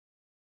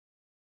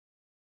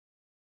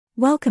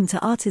Welcome to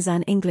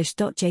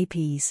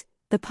artisanenglish.jp's,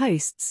 the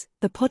posts,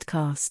 the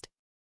podcast.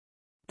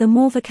 The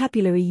more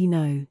vocabulary you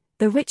know,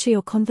 the richer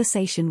your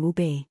conversation will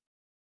be.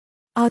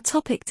 Our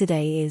topic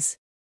today is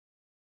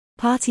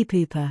party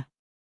pooper.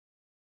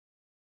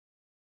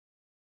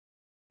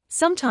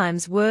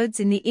 Sometimes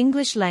words in the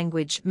English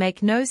language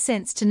make no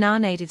sense to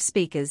non-native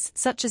speakers,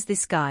 such as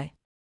this guy.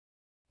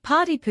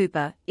 Party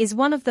pooper is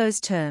one of those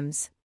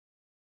terms.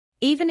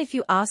 Even if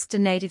you asked a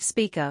native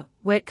speaker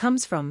where it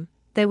comes from,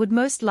 they would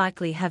most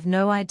likely have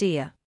no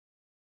idea.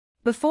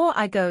 Before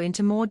I go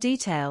into more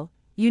detail,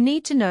 you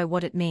need to know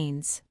what it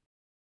means.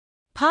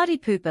 Party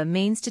pooper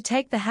means to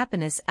take the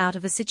happiness out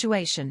of a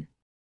situation.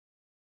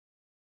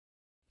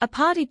 A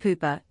party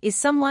pooper is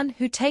someone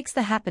who takes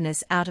the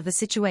happiness out of a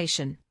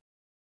situation.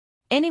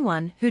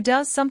 Anyone who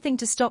does something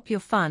to stop your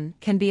fun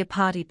can be a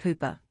party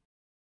pooper.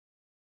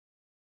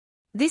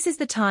 This is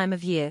the time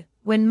of year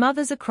when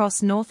mothers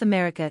across North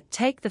America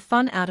take the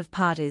fun out of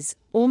parties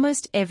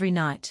almost every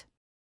night.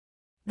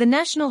 The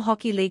National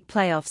Hockey League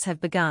playoffs have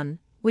begun,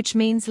 which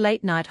means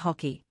late-night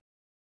hockey.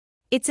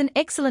 It's an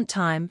excellent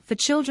time for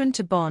children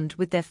to bond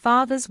with their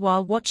fathers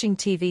while watching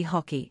TV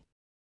hockey.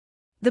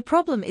 The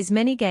problem is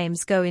many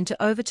games go into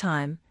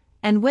overtime,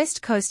 and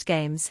West Coast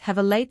games have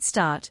a late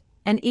start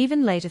and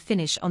even later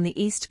finish on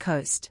the East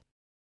Coast.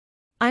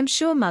 I'm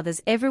sure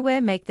mothers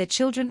everywhere make their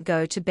children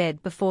go to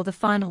bed before the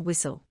final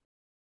whistle.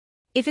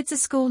 If it's a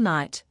school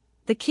night,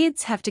 the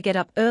kids have to get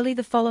up early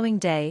the following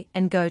day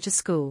and go to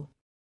school.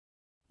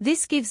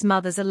 This gives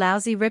mothers a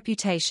lousy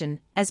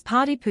reputation as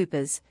party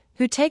poopers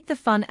who take the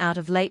fun out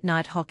of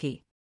late-night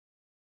hockey.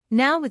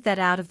 Now with that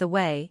out of the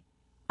way,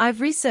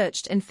 I've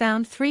researched and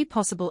found 3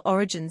 possible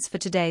origins for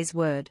today's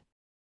word.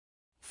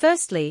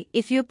 Firstly,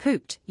 if you're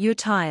pooped, you're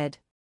tired.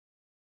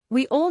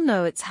 We all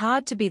know it's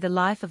hard to be the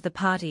life of the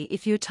party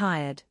if you're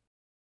tired.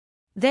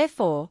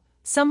 Therefore,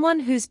 someone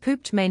who's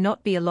pooped may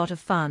not be a lot of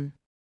fun.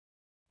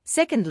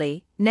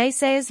 Secondly,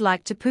 naysayers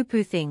like to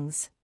poo-poo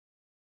things.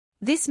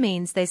 This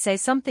means they say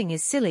something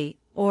is silly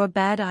or a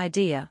bad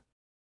idea.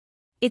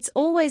 It's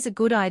always a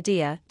good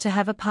idea to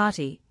have a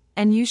party,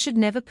 and you should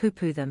never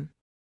poo-poo them.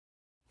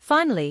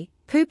 Finally,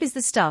 poop is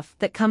the stuff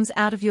that comes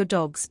out of your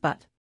dog's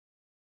butt.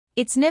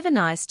 It's never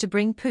nice to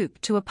bring poop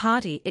to a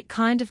party, it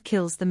kind of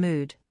kills the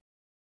mood.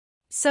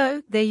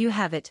 So, there you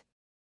have it.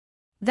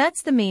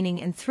 That's the meaning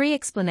and 3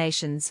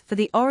 explanations for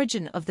the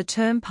origin of the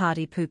term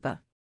party pooper.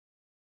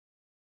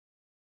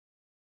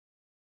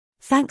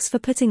 Thanks for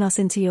putting us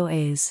into your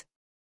ears.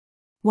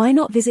 Why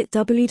not visit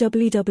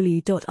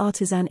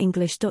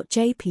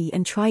www.artisanenglish.jp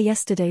and try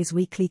yesterday's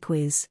weekly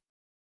quiz?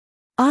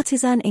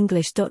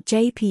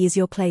 Artisanenglish.jp is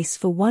your place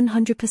for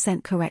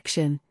 100%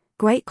 correction,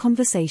 great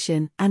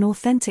conversation, and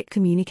authentic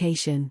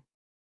communication.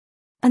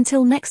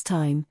 Until next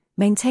time,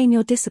 maintain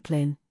your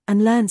discipline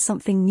and learn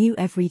something new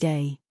every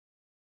day.